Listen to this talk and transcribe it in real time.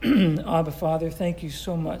Abba, Father, thank you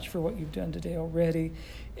so much for what you've done today already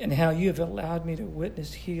and how you have allowed me to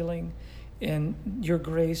witness healing and your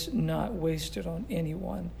grace not wasted on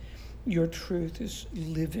anyone. Your truth is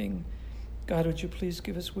living. God, would you please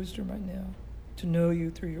give us wisdom right now to know you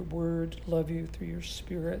through your word, love you through your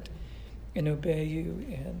spirit, and obey you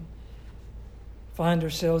and find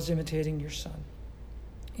ourselves imitating your Son.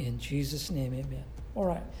 In Jesus' name, amen. All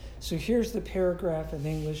right, so here's the paragraph in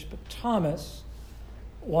English. But Thomas,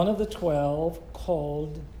 one of the 12,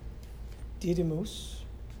 called Didymus,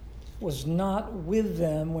 was not with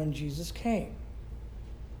them when Jesus came.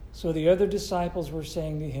 So the other disciples were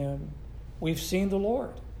saying to him, "We've seen the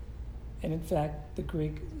Lord." And in fact, the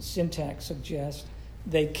Greek syntax suggests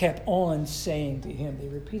they kept on saying to him, they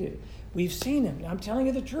repeated it, "We've seen him. I'm telling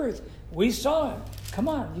you the truth. We saw him. Come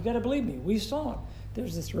on, you got to believe me. We saw him."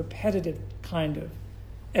 There's this repetitive kind of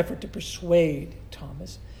effort to persuade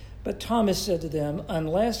Thomas. But Thomas said to them,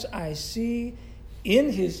 "Unless I see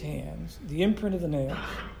in his hands the imprint of the nails,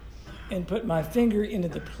 and put my finger into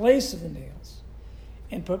the place of the nails,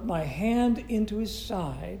 and put my hand into his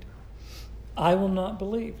side, I will not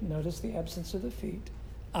believe." Notice the absence of the feet.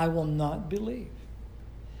 I will not believe.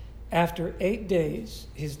 After 8 days,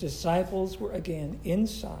 his disciples were again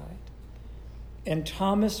inside, and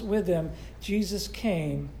Thomas with them. Jesus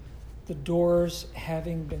came, the doors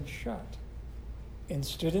having been shut, and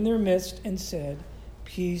stood in their midst and said,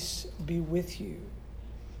 "Peace be with you."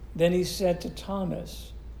 Then he said to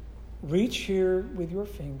Thomas, "Reach here with your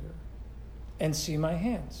finger and see my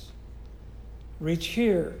hands. Reach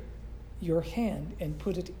here your hand and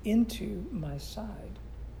put it into my side.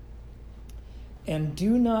 And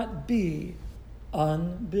do not be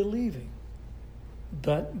unbelieving,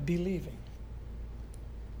 but believing."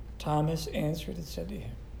 Thomas answered and said to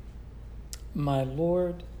him, "My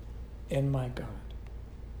Lord and my God."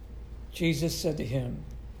 Jesus said to him,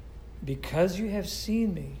 "Because you have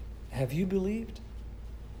seen me, have you believed?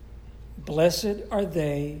 Blessed are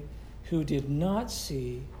they who did not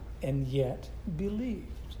see and yet believed."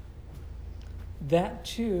 That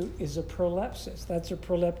too is a prolepsis. That's a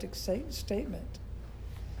proleptic statement.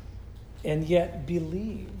 And yet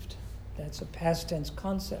believed. That's a past tense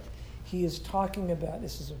concept. He is talking about,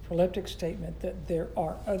 this is a proleptic statement, that there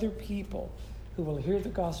are other people who will hear the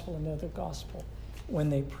gospel and know the gospel when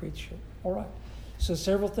they preach it. All right. So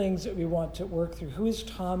several things that we want to work through. Who is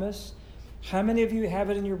Thomas? How many of you have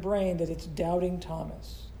it in your brain that it's doubting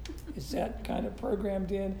Thomas? Is that kind of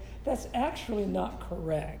programmed in? That's actually not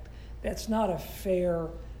correct. That's not a fair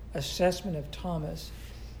assessment of Thomas.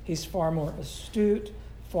 He's far more astute,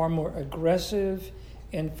 far more aggressive,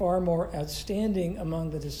 and far more outstanding among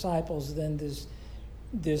the disciples than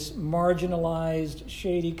this marginalized,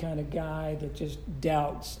 shady kind of guy that just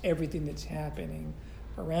doubts everything that's happening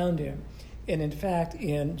around him. And in fact,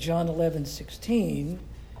 in John 11:16,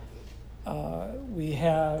 we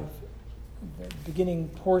have the beginning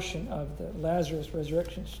portion of the Lazarus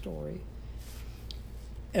resurrection story.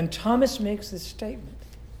 And Thomas makes this statement.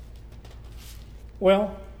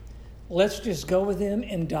 Well, let's just go with him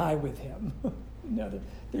and die with him. No,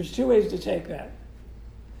 there's two ways to take that.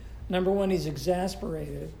 Number one, he's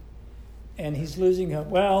exasperated and he's losing hope.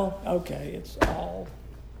 Well, okay,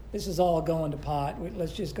 this is all going to pot.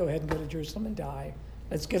 Let's just go ahead and go to Jerusalem and die.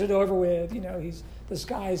 Let's get it over with. The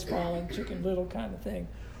sky's falling, Chicken Little kind of thing.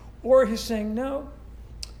 Or he's saying, no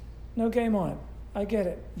game on. I get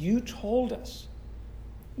it. You told us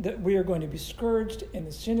that we are going to be scourged in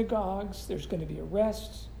the synagogues. There's going to be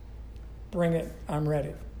arrests. Bring it. I'm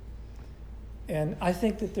ready. And I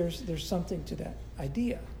think that there's something to that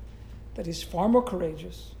idea, that he's far more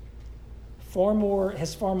courageous,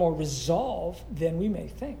 has far more resolve than we may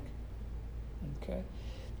think. Okay?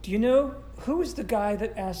 Do you know who is the guy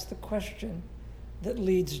that asked the question that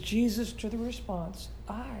leads Jesus to the response,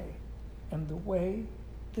 "I am the way,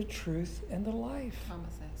 the truth, and the life"?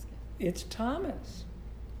 Thomas asked it. It's Thomas.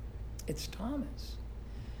 It's Thomas.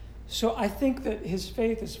 So I think that his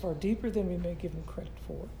faith is far deeper than we may give him credit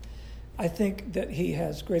for. I think that he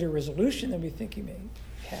has greater resolution than we think he may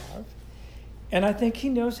have. And I think he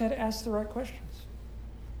knows how to ask the right questions.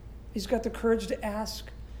 He's got the courage to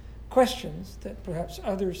ask questions that perhaps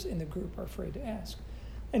others in the group are afraid to ask.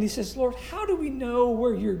 And he says, "Lord, how do we know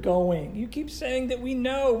where you're going? You keep saying that we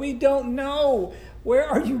know. We don't know. Where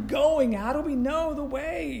are you going? How do we know the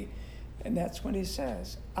way?" And that's when he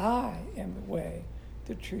says, "I am the way,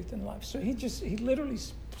 the truth, and life." So he literally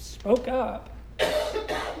spoke up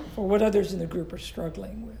for what others in the group are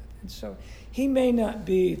struggling with. And so he may not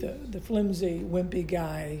be the flimsy, wimpy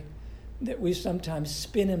guy that we sometimes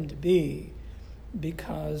spin him to be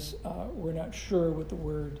because we're not sure what the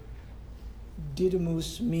word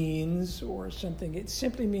didymus means or something. It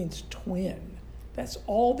simply means twin. That's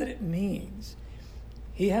all that it means.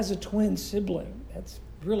 He has a twin sibling. That's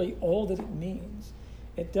really all that it means.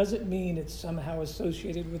 It doesn't mean it's somehow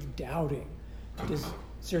associated with doubting. Is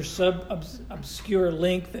there some obscure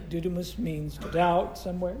link that didymus means doubt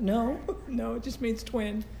somewhere? No, it just means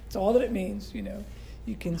twin. It's all that it means, you know.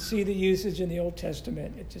 You can see the usage in the Old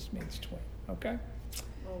Testament. It just means twin, okay?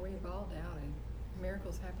 Well, we've all doubted.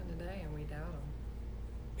 Miracles happen today and we doubt them.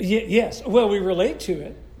 Yes, well, we relate to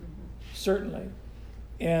it, certainly.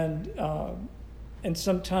 And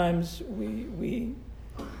sometimes we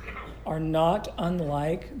are not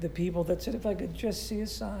unlike the people that said, if I could just see a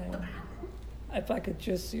sign,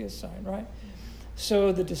 right?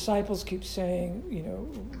 So the disciples keep saying, you know,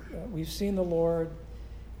 we've seen the Lord.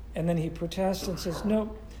 And then he protests and says,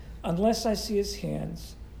 no, unless I see his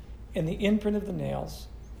hands and the imprint of the nails,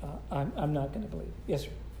 I'm not going to believe. Yes, sir.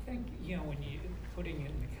 I think, you know, when you putting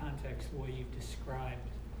it in the context of the way you've described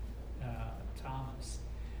Thomas,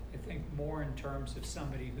 I think more in terms of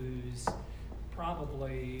somebody who's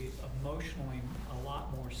probably emotionally a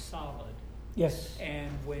lot more solid. Yes.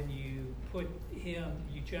 And when you put him,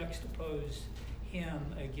 you juxtapose him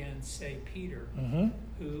against, say, Peter,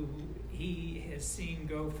 who he has seen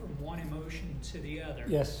go from one emotion to the other.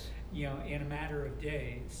 Yes. You know, in a matter of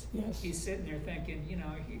days. Yes. He's sitting there thinking,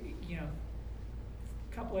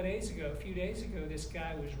 a few days ago, this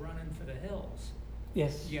guy was running for the hills.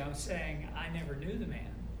 Yes. You know, saying, I never knew the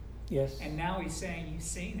man. Yes. And now he's saying you've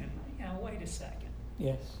seen him. You know, wait a second.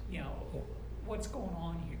 Yes. You know, what's going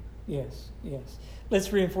on here? Yes.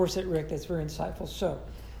 Let's reinforce that, Rick. That's very insightful. So,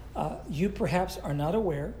 you perhaps are not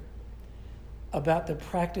aware about the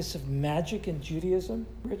practice of magic in Judaism.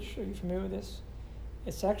 Rich, are you familiar with this?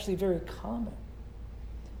 It's actually very common.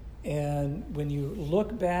 And when you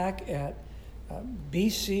look back at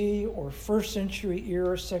BC or 1st century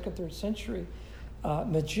era, 2nd, 3rd century,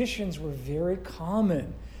 magicians were very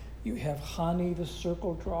common. You have Hani the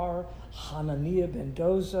circle drawer, Hananiah ben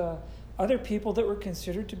Doza, other people that were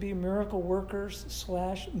considered to be miracle workers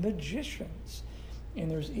 / magicians.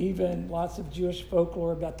 And there's even lots of Jewish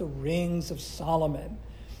folklore about the rings of Solomon.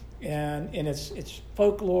 And it's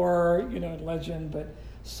folklore, you know, legend, but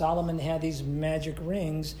Solomon had these magic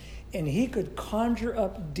rings, and he could conjure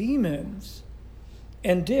up demons,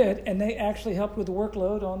 and did, and they actually helped with the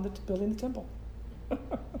workload on building the temple.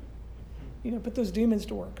 You know, put those demons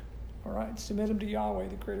to work. All right, submit them to Yahweh,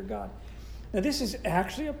 the Creator God. Now, this is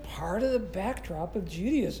actually a part of the backdrop of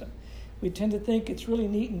Judaism. We tend to think it's really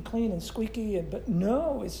neat and clean and squeaky, but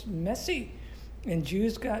no, it's messy. And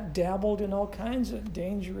Jews got dabbled in all kinds of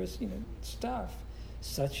dangerous, stuff,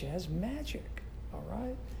 such as magic. All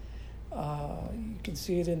right, you can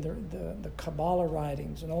see it in the Kabbalah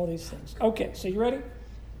writings and all these things. Okay, so you ready?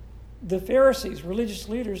 The Pharisees, religious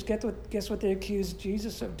leaders, guess what they accused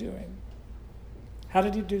Jesus of doing? How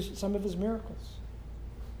did he do some of his miracles?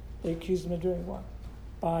 They accused him of doing what?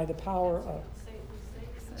 By the power of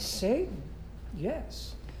Satan,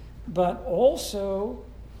 yes. But also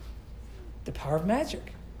the power of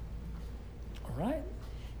magic. All right?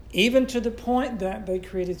 Even to the point that they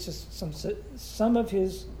created just some of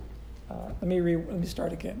his... let me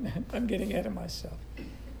start again. I'm getting ahead of myself.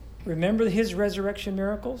 Remember his resurrection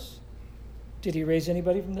miracles? Did he raise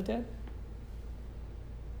anybody from the dead?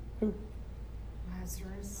 Who?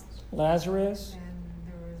 Lazarus. And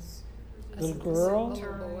there was little girl.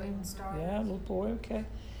 Little boy. Yeah, little boy, okay.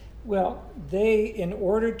 Well, they, in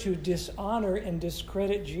order to dishonor and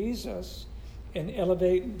discredit Jesus and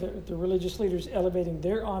elevate the religious leaders, elevating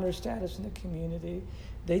their honor status in the community,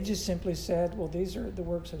 they just simply said, well, these are the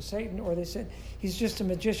works of Satan, or they said, he's just a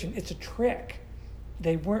magician. It's a trick.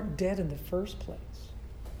 They weren't dead in the first place.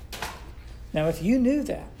 Now, if you knew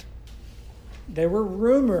that, there were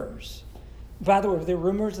rumors. By the way, were there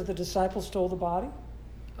rumors that the disciples stole the body?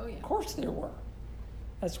 Oh, yeah. Of course there were.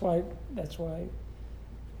 That's why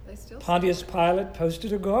They still Pontius Pilate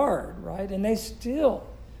posted a guard, right? And they still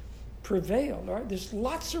prevailed, right? There's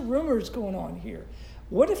lots of rumors going on here.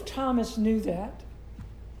 What if Thomas knew that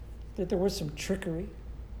there was some trickery?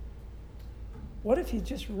 What if he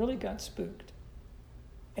just really got spooked?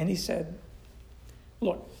 And he said,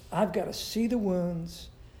 look, I've got to see the wounds.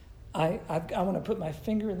 I want to put my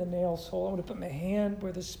finger in the nail hole. I want to put my hand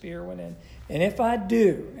where the spear went in. And if I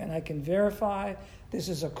do, and I can verify this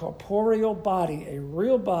is a corporeal body, a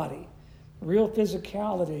real body, real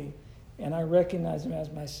physicality, and I recognize him as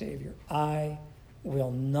my Savior, I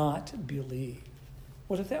will not believe.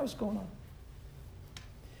 What if that was going on?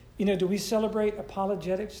 Do we celebrate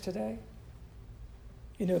apologetics today?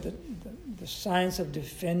 The science of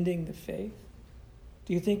defending the faith.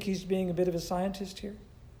 Do you think he's being a bit of a scientist here?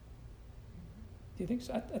 Do you think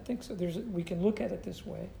so? I think so. We can look at it this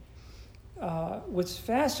way. What's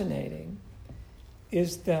fascinating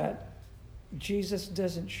is that Jesus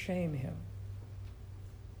doesn't shame him.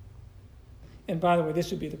 And by the way,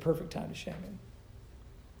 this would be the perfect time to shame him.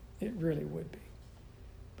 It really would be.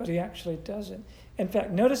 But he actually doesn't. In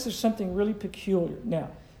fact, notice there's something really peculiar. Now,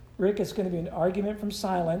 Rick, it's going to be an argument from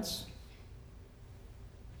silence,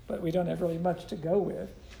 but we don't have really much to go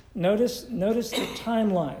with. Notice the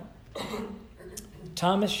timeline.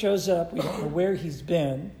 Thomas shows up. We don't know where he's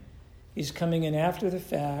been. He's coming in after the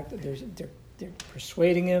fact. They're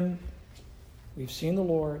persuading him. We've seen the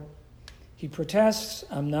Lord. He protests,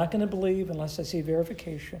 I'm not going to believe unless I see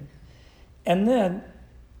verification. And then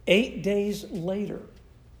 8 days later,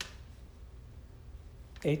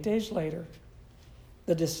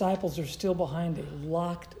 the disciples are still behind a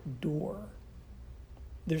locked door.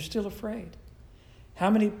 They're still afraid. How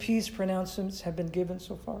many peace pronouncements have been given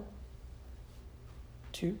so far?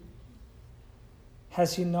 2.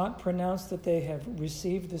 Has he not pronounced that they have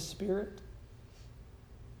received the Spirit?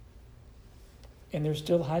 And they're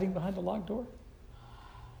still hiding behind a locked door?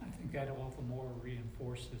 I think that all the more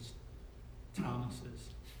reinforces Thomas's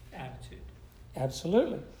attitude.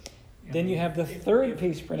 Absolutely. Then you have the third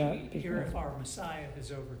peace pronouncement. Here, if our Messiah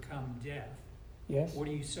has overcome death, yes. What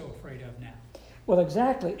are you so afraid of now? Well,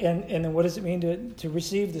 exactly. And then what does it mean to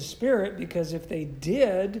receive the Spirit? Because if they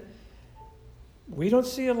did, we don't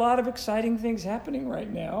see a lot of exciting things happening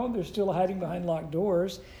right now. They're still hiding behind locked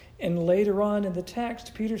doors. And later on in the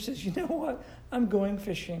text, Peter says, you know what? I'm going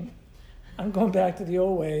fishing. I'm going back to the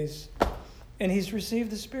old ways. And he's received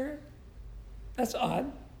the Spirit. That's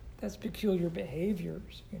odd. That's peculiar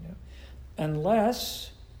behaviors,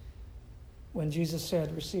 Unless, when Jesus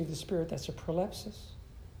said, receive the Spirit, that's a prolepsis.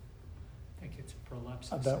 I think it's a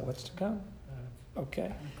prolepsis. About what's to come.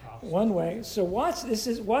 Okay. Pentecost. One way. So watch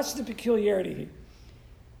the peculiarity here.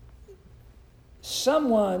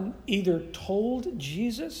 Someone either told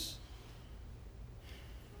Jesus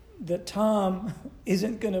that Tom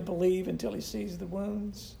isn't going to believe until he sees the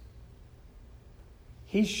wounds.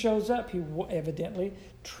 He shows up. He evidently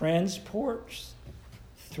transports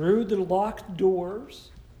through the locked doors.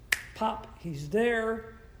 Pop, he's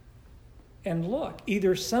there. And look,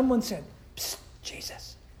 either someone said, Psst,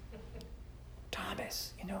 Jesus,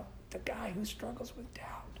 Thomas, the guy who struggles with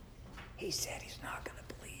doubt, he said he's not going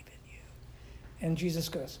to believe in you. And Jesus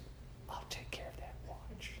goes, I'll take care of that,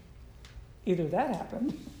 watch. Either that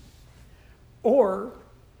happened, or,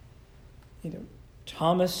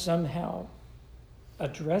 Thomas somehow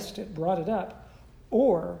addressed it, brought it up,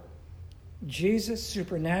 or Jesus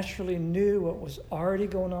supernaturally knew what was already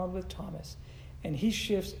going on with Thomas, and he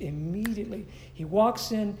shifts immediately. He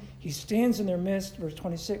walks in, he stands in their midst, verse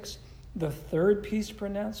 26, the third peace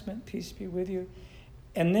pronouncement, peace be with you.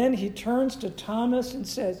 And then he turns to Thomas and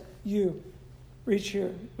says, you, reach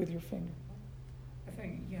here with your finger. I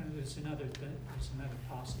think, there's another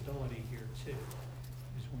possibility here, too,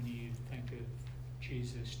 is when you think of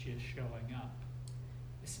Jesus just showing up.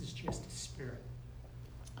 This is just a spirit.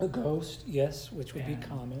 A ghost, yes, which would be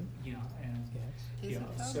common. And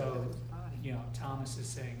Yes. so, Thomas is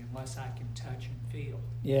saying, unless I can touch and feel,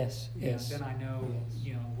 Yes. then I know,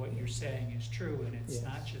 Yes. what you're saying is true, and it's Yes.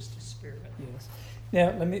 not just a spirit. Yes.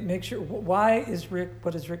 Now, let me make sure. What is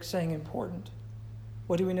Rick saying important?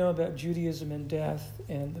 What do we know about Judaism and death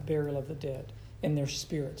and the burial of the dead and their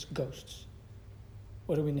spirits, ghosts?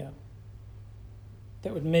 What do we know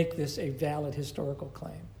that would make this a valid historical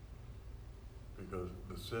claim? Because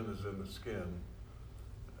the sin is in the skin.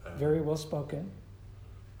 Very well spoken.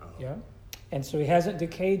 Yeah. And so he hasn't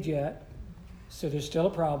decayed yet, so there's still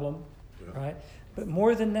a problem, right? But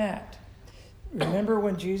more than that, remember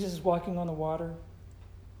when Jesus is walking on the water,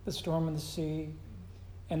 the storm and the sea,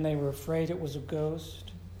 and they were afraid it was a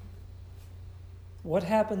ghost? What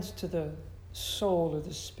happens to the soul or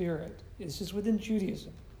the spirit? This is within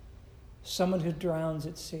Judaism. Someone who drowns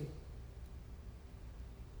at sea.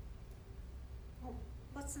 Well,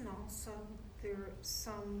 wasn't also there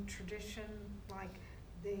some tradition like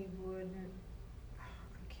they would, I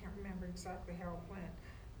can't remember exactly how it went,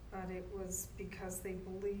 but it was because they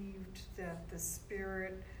believed that the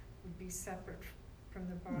spirit would be separate from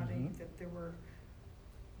the body, that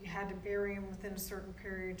you had to bury him within a certain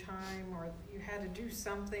period of time, or you had to do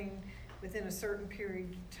something within a certain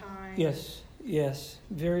period of time. Yes.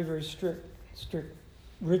 Very, very strict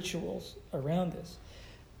rituals around this.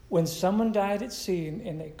 When someone died at sea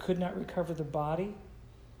and they could not recover the body,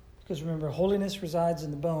 because remember, holiness resides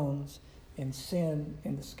in the bones and sin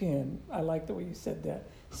in the skin. I like the way you said that.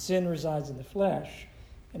 Sin resides in the flesh.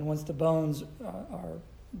 And once the bones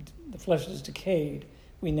the flesh is decayed,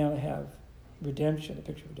 we now have redemption, a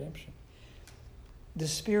picture of redemption. The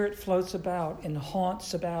Spirit floats about and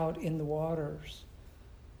haunts about in the waters.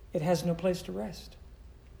 It has no place to rest.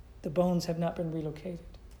 The bones have not been relocated.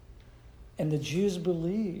 And the Jews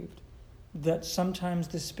believed that sometimes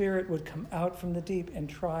the Spirit would come out from the deep and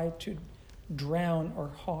try to drown or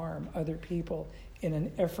harm other people in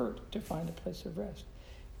an effort to find a place of rest.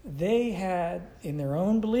 They had, in their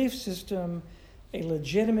own belief system, a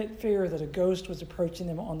legitimate fear that a ghost was approaching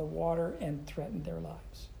them on the water and threatened their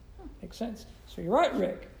lives. Makes sense? So you're right,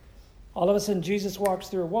 Rick. All of a sudden, Jesus walks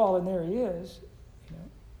through a wall, and there he is.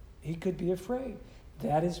 He could be afraid.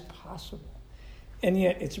 That is possible. And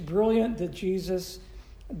yet, it's brilliant that Jesus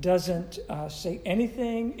doesn't say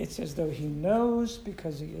anything. It's as though he knows,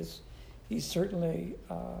 because he's certainly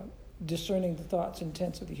discerning the thoughts and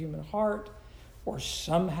intents of the human heart, or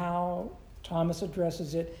somehow Thomas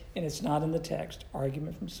addresses it, and it's not in the text.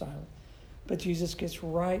 Argument from silence. But Jesus gets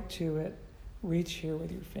right to it. Reach here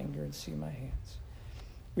with your finger and see my hands.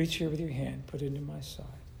 Reach here with your hand, put it into my side.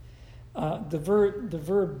 The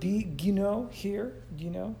verb be gino here,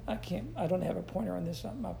 gino. I don't have a pointer on this.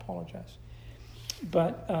 I apologize.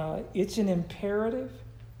 But it's an imperative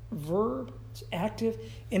verb. It's active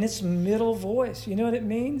in its middle voice. You know what it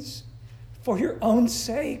means? For your own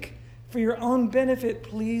sake, for your own benefit,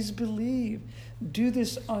 please believe. Do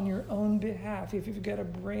this on your own behalf. If you've got a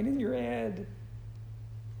brain in your head,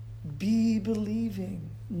 be believing,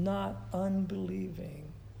 not unbelieving.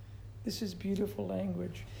 This is beautiful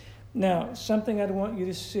language. Now, something I'd want you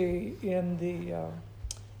to see in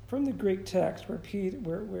from the Greek text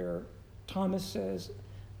where Thomas says,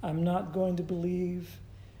 "I'm not going to believe,"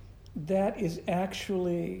 that is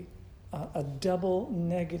actually a double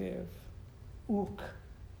negative.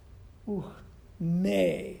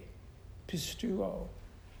 Me, pistuo.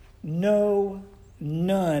 No,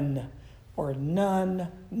 none, or none,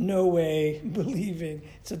 no way, believing.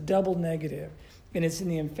 It's a double negative, and it's in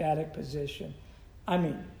the emphatic position. I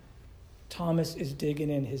mean, Thomas is digging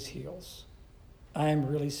in his heels. I am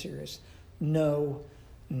really serious. No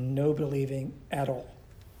believing at all.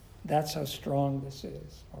 That's how strong this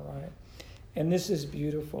is, all right? And this is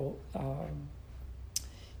beautiful.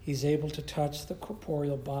 He's able to touch the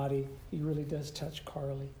corporeal body. He really does touch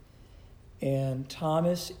Carly. And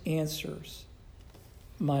Thomas answers,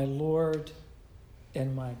 "My Lord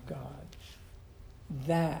and my God."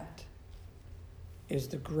 That is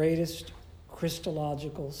the greatest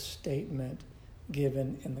Christological statement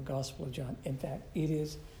given in the Gospel of John. In fact, it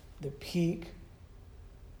is the peak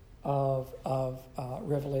of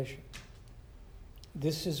Revelation.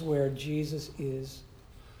 This is where Jesus is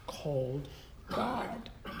called God.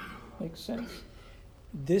 Makes sense?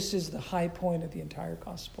 This is the high point of the entire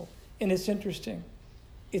gospel. And it's interesting.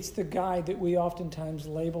 It's the guy that we oftentimes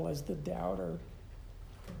label as the doubter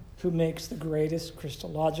who makes the greatest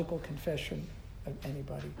Christological confession of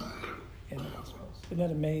anybody in the Gospels. Isn't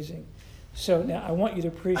that amazing? So now I want you to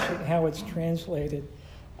appreciate how it's translated.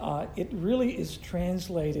 It really is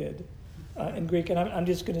translated in Greek, and I'm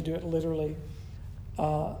just going to do it literally.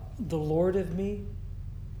 The Lord of me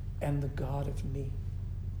and the God of me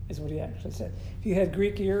is what he actually said. If you had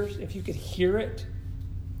Greek ears, if you could hear it,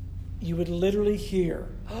 you would literally hear,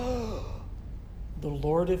 the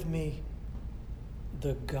Lord of me,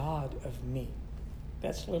 the God of me.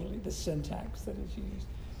 That's literally the syntax that is used,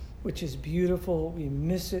 which is beautiful. We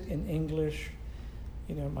miss it in English,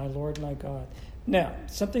 my Lord, my God. Now,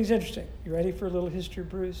 something's interesting. You ready for a little history,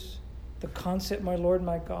 Bruce? The concept, my Lord,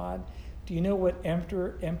 my God. Do you know what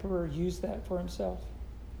emperor used that for himself?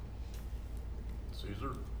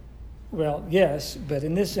 Caesar? Well, yes, but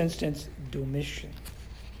in this instance, Domitian.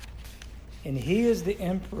 And he is the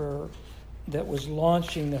emperor that was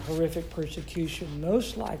launching the horrific persecution,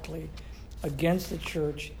 most likely against the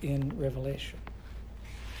church in Revelation,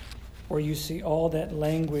 where you see all that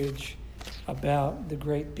language about the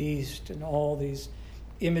great beast and all these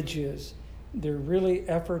images. They're really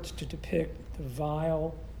efforts to depict the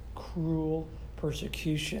vile, cruel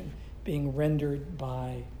persecution being rendered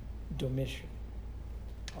by Domitian.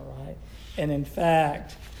 All right? And in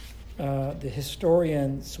fact, the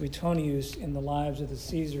historian Suetonius in the Lives of the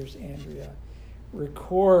Caesars, Andrea,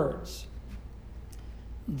 records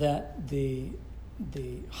that the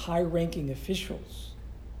high-ranking officials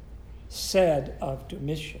said of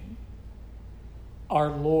Domitian, "Our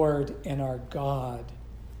Lord and our God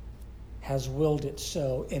has willed it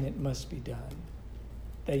so, and it must be done."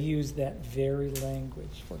 They use that very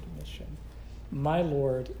language for Domitian. My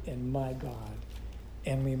Lord and my God,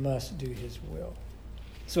 and we must do his will.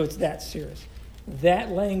 So it's that serious.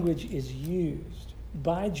 That language is used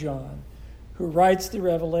by John, who writes the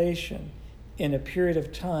Revelation in a period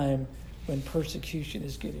of time when persecution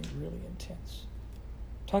is getting really intense.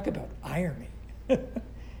 Talk about irony.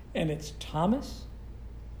 And it's Thomas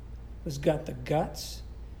who's got the guts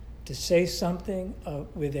to say something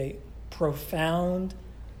with a profound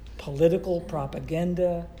political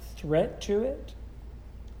propaganda threat to it.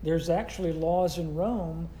 There's actually laws in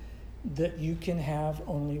Rome that you can have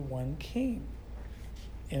only one king.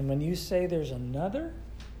 And when you say there's another,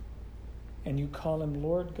 and you call him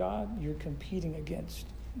Lord God, you're competing against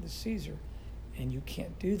the Caesar. And you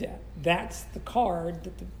can't do that. That's the card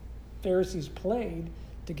that the Pharisees played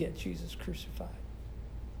to get Jesus crucified.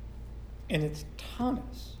 And it's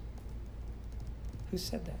Thomas who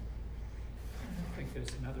said that. I think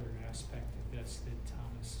there's another aspect of this that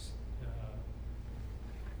Thomas,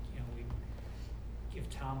 we give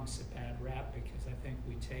Thomas a bad rap because I think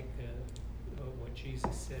we take what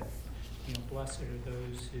Jesus said, blessed are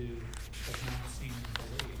those who have not seen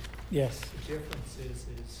and believe. Yes. The difference is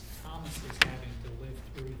Thomas is having to live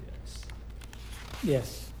through this.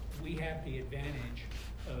 Yes. We have the advantage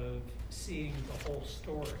of seeing the whole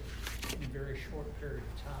story in a very short period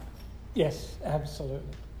of time. Yes,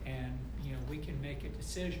 absolutely. And, we can make a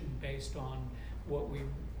decision based on what we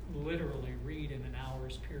literally read in an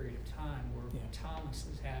hour's period of time, where Thomas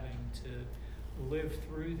is having to live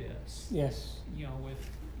through this. Yes. With,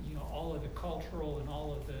 all of the cultural and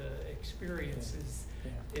all of the experiences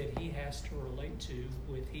that he has to relate to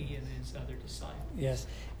with he and his other disciples. Yes.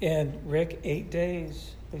 And Rick, 8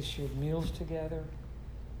 days, they shared meals together.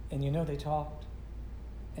 And they talked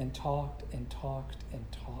and talked and talked and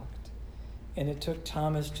talked. And it took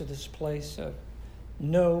Thomas to this place of,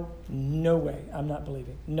 no way, I'm not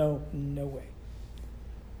believing. No way.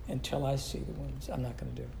 Until I see the wounds, I'm not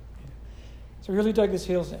going to do it. So he really dug his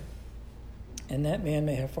heels in. And that man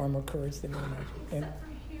may have far more courage than you imagine. Except for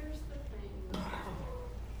here's the thing.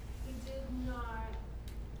 He did not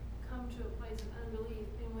come to a place of unbelief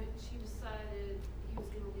in which he decided he was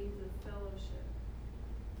going to leave the fellowship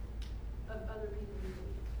of other people who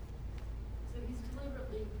believe. So he's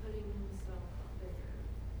deliberately putting himself out there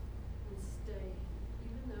and staying,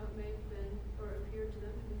 even though it may have been or appeared to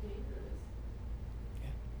them to be dangerous.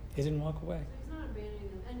 Yeah. He didn't walk away. So he's not abandoning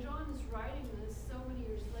them. And John is writing this so many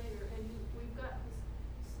years later, and we've got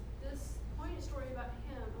this poignant story about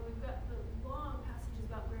him, and we've got the long passages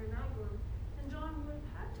about Mary Magdalene, and John would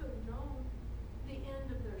have had to have known the end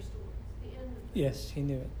of their stories, the end of them. Yes, he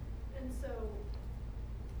knew it. And so,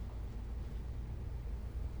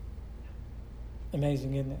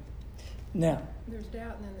 Amazing, isn't it? Now, There's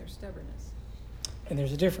doubt and then there's stubbornness. and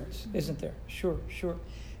there's a difference, isn't there? Sure.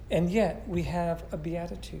 And yet, we have a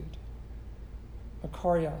beatitude.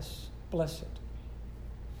 Makarios, blessed.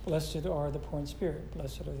 Blessed are the poor in spirit.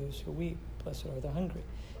 Blessed are those who weep. Blessed are the hungry.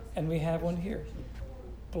 And we have one here.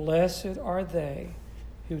 Blessed are they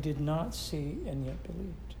who did not see and yet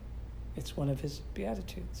believed. It's one of his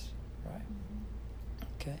beatitudes, right?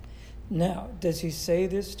 Okay. Now, does he say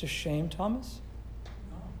this to shame Thomas?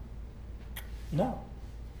 No.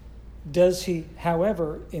 Does he,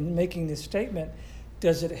 however, in making this statement,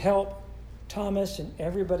 does it help Thomas and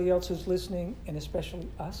everybody else who's listening, and especially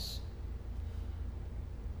us,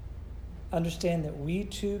 understand that we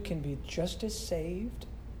too can be just as saved?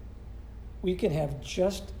 We can have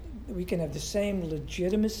the same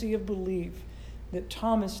legitimacy of belief that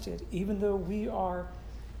Thomas did, even though we are,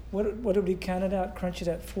 what did we count it out, crunch it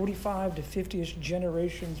out, 45 to 50-ish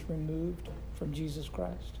generations removed from Jesus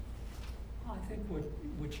Christ? Well, I think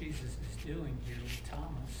what Jesus is doing here with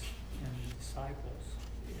Thomas and the disciples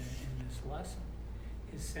in this lesson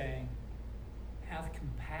is saying, have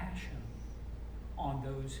compassion on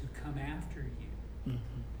those who come after you,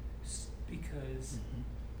 because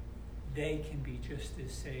they can be just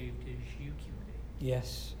as saved as you can be.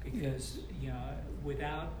 Yes. Because,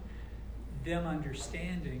 without them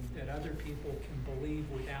understanding that other people can believe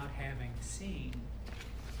without having seen,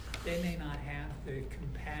 they may not have the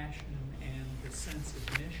compassion and the sense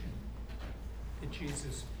of mission that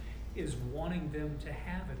Jesus is wanting them to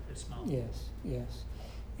have at this moment. Yes.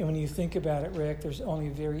 And when you think about it, Rick, there's only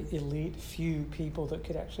a very elite few people that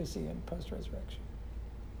could actually see him post-resurrection,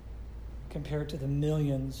 compared to the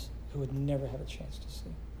millions who would never have a chance to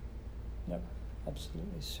see. Never.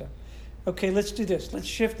 Absolutely so. Okay, let's do this. Let's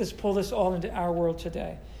shift this, pull this all into our world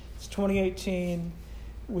today. It's 2018.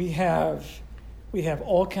 We have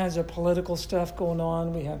all kinds of political stuff going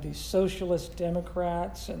on. We have these socialist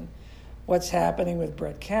Democrats and what's happening with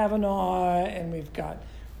Brett Kavanaugh, and we've got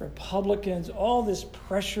Republicans, all this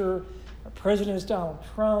pressure. Our president is Donald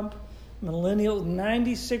Trump. Millennials,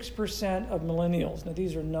 96% of millennials, now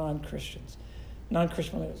these are non-Christians,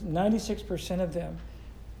 non-Christian millennials, 96% of them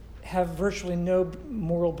have virtually no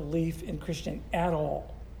moral belief in Christianity at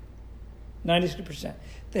all. 96%.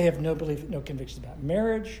 They have no belief, no convictions about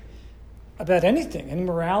marriage, about anything, any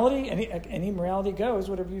morality, any morality goes,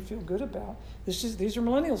 whatever you feel good about. These are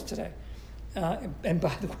millennials today. And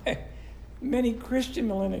by the way, many Christian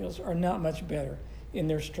millennials are not much better in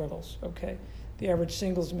their struggles, okay? The average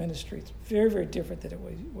singles ministry is very, very different than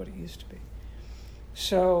what it used to be.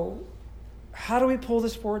 So how do we pull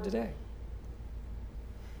this forward today?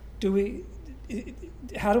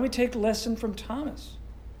 How do we take lesson from Thomas?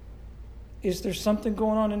 Is there something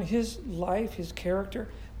going on in his life, his character,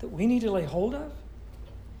 that we need to lay hold of?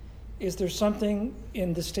 Is there something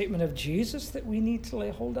in the statement of Jesus that we need to lay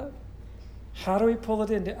hold of? How do we pull it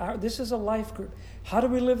into this is a life group. How do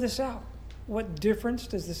we live this out? What difference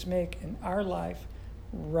does this make in our life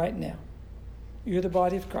right now? You're the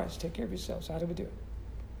body of Christ. Take care of yourselves. How do we do it?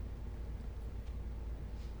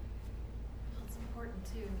 Well, it's important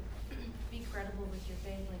to be credible with your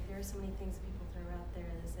faith. Like, there are so many things people throw out there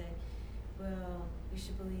that say, well, you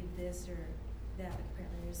should believe this or that. But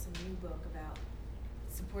apparently there's some new book about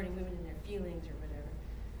supporting women in their feelings or whatever.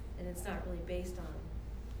 And it's not really based on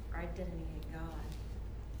our identity in God.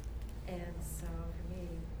 And so for me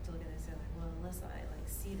to look at it and say, like, well, unless I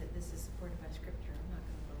see that this is supported by Scripture, I'm not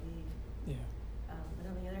going to believe. Yeah. But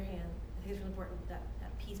on the other hand, I think it's really important that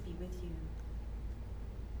peace be with you,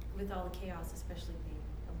 with all the chaos, especially being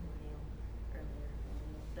a millennial,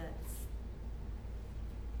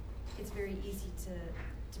 it's very easy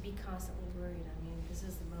to be constantly worried. I mean, this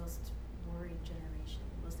is the most worried generation,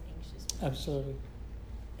 the most anxious generation. Absolutely.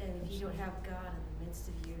 And if you don't have God in the midst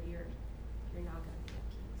of you, you're not going to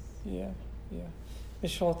be at peace. Yeah.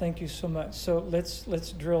 Ms. Shaw, thank you so much. So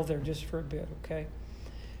let's drill there just for a bit, okay?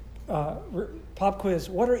 Pop quiz.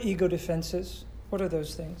 What are ego defenses? What are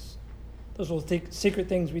those things? Those little secret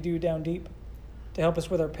things we do down deep to help us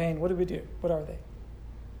with our pain. What do we do? What are they?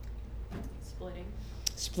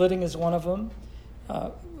 Splitting is one of them.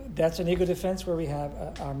 That's an ego defense where we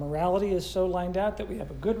have our morality is so lined out that we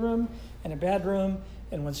have a good room and a bad room.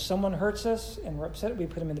 And when someone hurts us and we're upset, we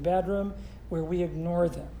put them in the bad room where we ignore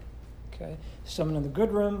them. Okay? Someone in the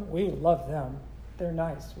good room, we love them. They're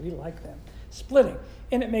nice. We like them. Splitting.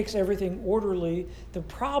 And it makes everything orderly. The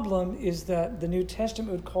problem is that the New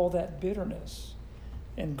Testament would call that bitterness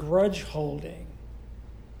and grudge holding.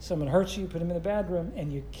 Someone hurts you, put them in the bad room,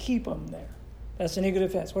 and you keep them there. That's an ego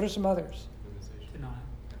defense. What are some others? Denial.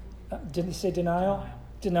 Didn't you say denial?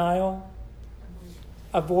 Denial.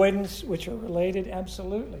 Avoidance, which are related,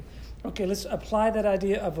 absolutely. Okay, let's apply that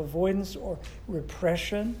idea of avoidance or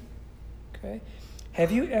repression. Okay,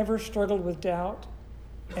 have you ever struggled with doubt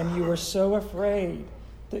and you were so afraid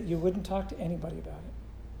that you wouldn't talk to anybody about it?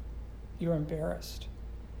 You're embarrassed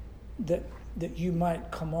that you might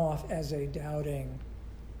come off as a doubting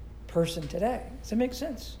person today. Does that make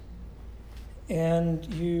sense? And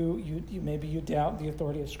you maybe you doubt the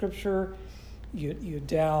authority of Scripture. You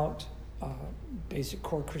doubt basic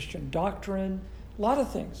core Christian doctrine, a lot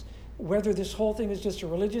of things. Whether this whole thing is just a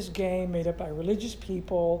religious game made up by religious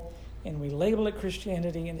people and we label it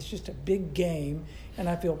Christianity and it's just a big game and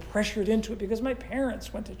I feel pressured into it because my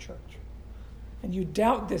parents went to church. And you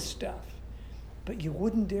doubt this stuff, but you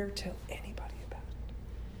wouldn't dare tell anybody about it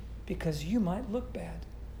because you might look bad.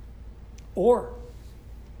 Or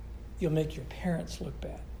you'll make your parents look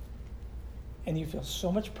bad. And you feel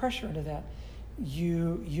so much pressure into that,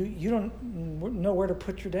 you don't know where to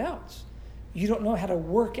put your doubts. You don't know how to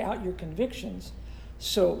work out your convictions.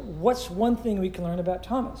 So what's one thing we can learn about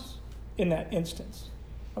Thomas in that instance?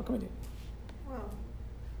 What can we do? Well,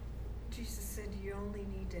 Jesus said you only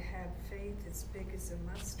need to have faith as big as a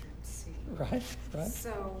mustard seed. Right.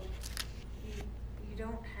 So you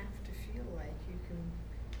don't have to feel like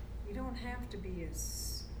you don't have to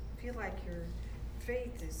feel like your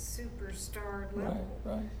faith is superstar level.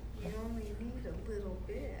 Right. You only need a little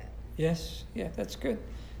bit. Yes, yeah, that's good.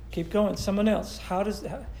 Keep going. Someone else. How does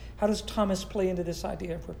Thomas play into this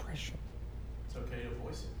idea of repression? It's okay to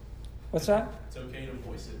voice it. What's that? It's okay to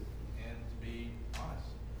voice it and to be honest.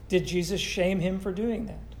 Did Jesus shame him for doing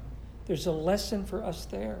that? There's a lesson for us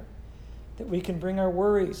there, that we can bring our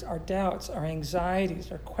worries, our doubts, our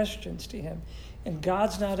anxieties, our questions to him. And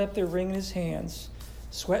God's not up there wringing his hands,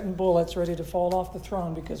 sweating bullets, ready to fall off the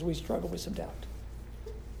throne because we struggle with some doubt.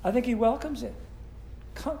 I think he welcomes it.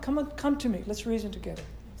 Come to me. Let's reason together.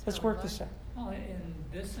 Let's work this out. Well, in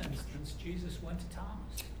this instance, Jesus went to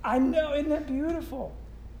Thomas. I know, isn't that beautiful?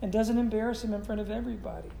 And doesn't embarrass him in front of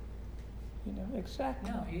everybody. Exactly.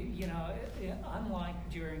 No, unlike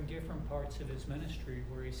during different parts of his ministry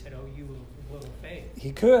where he said, "Oh, you of little faith."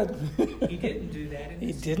 He could. He didn't do that.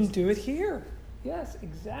 He didn't do it here. Yes,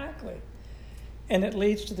 exactly. And it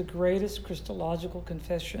leads to the greatest Christological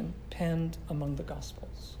confession penned among the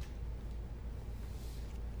Gospels.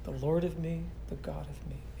 The Lord of me, the God of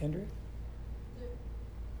me. Andrew?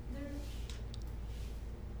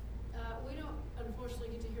 We don't unfortunately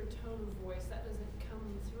get to hear tone of voice. That doesn't come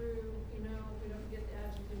through, we don't get the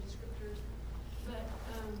adjective descriptors. But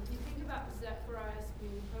you think about Zechariah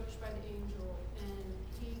being approached by the angel, and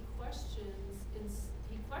he questions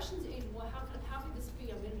the angel, well, how could this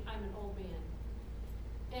be? I'm an old man.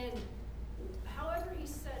 And however he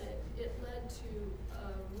said it, it led to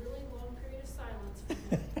a really long period of silence for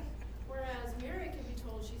him. Whereas Mary could be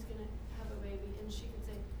told she's going to have a baby, and she could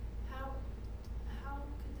say, how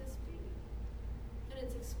could this be? And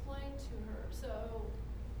it's explained to her. So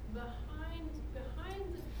behind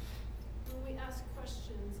when we ask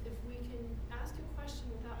questions, if we can ask a question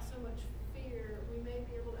without so much fear, we may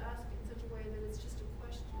be able to ask it in such a way that it's just a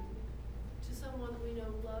question to someone that we know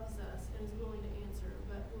loves us and is willing to answer.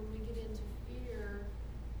 But when we get into fear,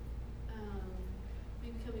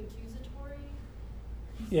 we become accusatory.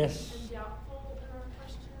 Yes. And doubtful in our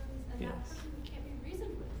questions, and Yes. that person can't be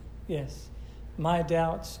reasoned with. Yes. My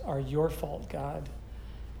doubts are your fault, God.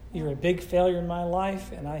 You're a big failure in my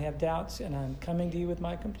life, and I have doubts, and I'm coming to you with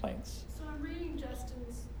my complaints. So I'm reading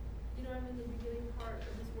Justin's, I'm in the beginning part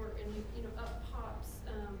of his work, and up pops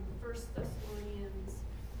 1 Thessalonians,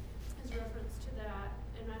 his reference to that,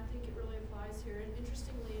 and I think it really applies here. And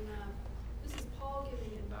interestingly enough, this is Paul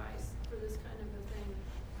giving advice for this kind of a thing,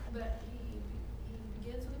 but he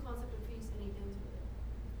begins with the concept of peace and he ends with it.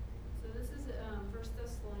 So this is 1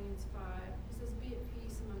 Thessalonians 5. He says, "Be at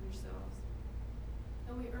peace among yourselves.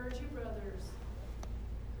 And we urge you, brothers,"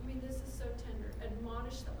 this is so tender,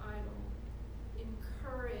 "admonish the idle,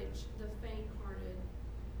 encourage the faint-hearted,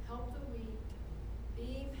 help the weak,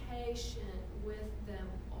 be patient with them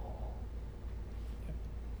all."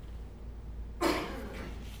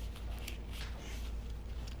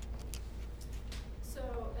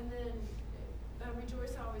 So, and then,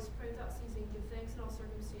 "Rejoice always, pray without ceasing, give thanks in all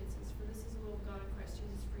circumstances, for this is the will of God in Christ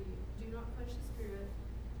Jesus for you. Do not quench the spirit,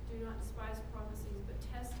 do not despise prophecies, but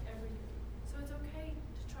test everything." So it's okay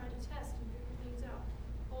to try to test and figure things out.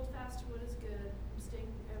 "Hold fast to what is good, abstain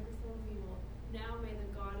from every form of evil. Now may the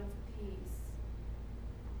God of peace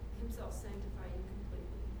himself sanctify you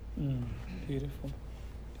completely." Beautiful.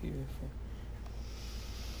 Beautiful.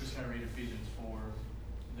 Just kind of read Ephesians 4.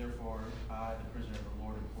 "Therefore, I, the prisoner of the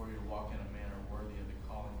Lord, implore you to walk in a manner worthy of the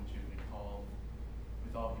calling which you have been called,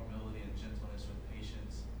 with all humility and gentleness, with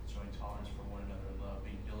patience, showing tolerance for one another in love,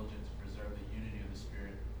 being diligent to preserve the unity of the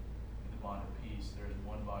Spirit in the bond of peace. There is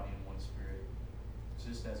one body and one Spirit,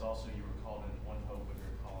 just as also you were called in one hope of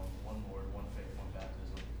your calling, one Lord, one faith, one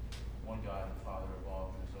baptism, one God and Father of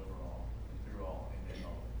all, who is over all, and through all, and in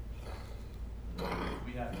all."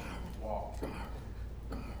 We have to walk in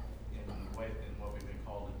what we've been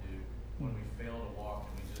called to do. When we fail to walk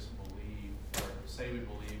and we just believe, or say we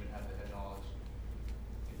believe and have the head knowledge,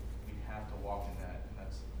 we have to walk in that, and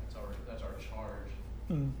that's our charge,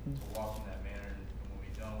 to walk in that manner. And when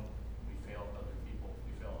we don't, we fail other people,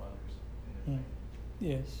 we fail others in their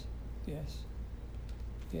faith.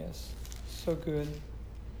 Yes. So good.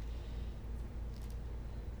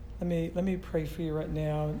 Let me pray for you right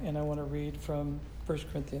now, and I want to read from 1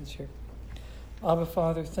 Corinthians here. Abba,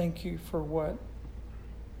 Father, thank you for what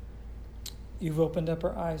you've opened up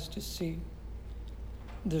our eyes to see.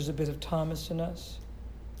 There's a bit of Thomas in us.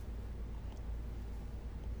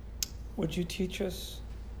 Would you teach us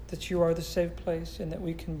that you are the safe place and that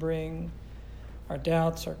we can bring our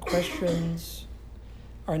doubts, our questions,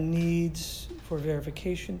 our needs for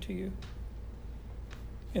verification to you,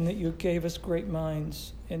 and that you gave us great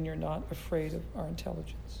minds and you're not afraid of our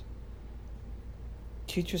intelligence.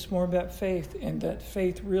 Teach us more about faith, and that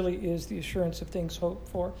faith really is the assurance of things hoped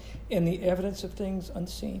for and the evidence of things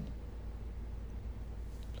unseen.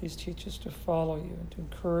 Please teach us to follow you and to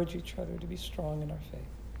encourage each other to be strong in our faith.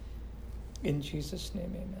 In Jesus'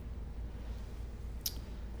 name, amen.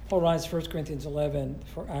 Paul writes, 1 Corinthians 11,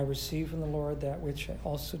 "For I received from the Lord that which I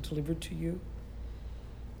also delivered to you,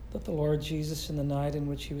 that the Lord Jesus, in the night in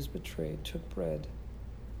which he was betrayed, took bread.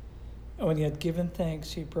 And when he had given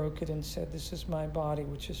thanks, he broke it and said, 'This is my body,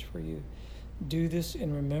 which is for you. Do this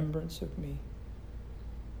in remembrance of me.'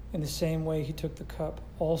 In the same way, he took the cup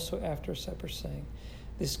also after supper, saying,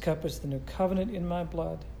 'This cup is the new covenant in my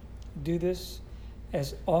blood. Do this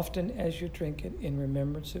as often as you drink it in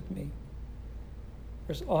remembrance of me.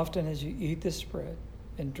 For as often as you eat this bread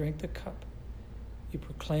and drink the cup, You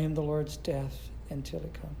proclaim the Lord's death until He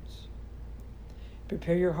comes.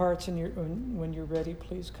 Prepare your hearts, and when you're ready,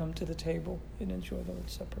 please come to the table and enjoy the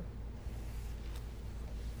Lord's Supper.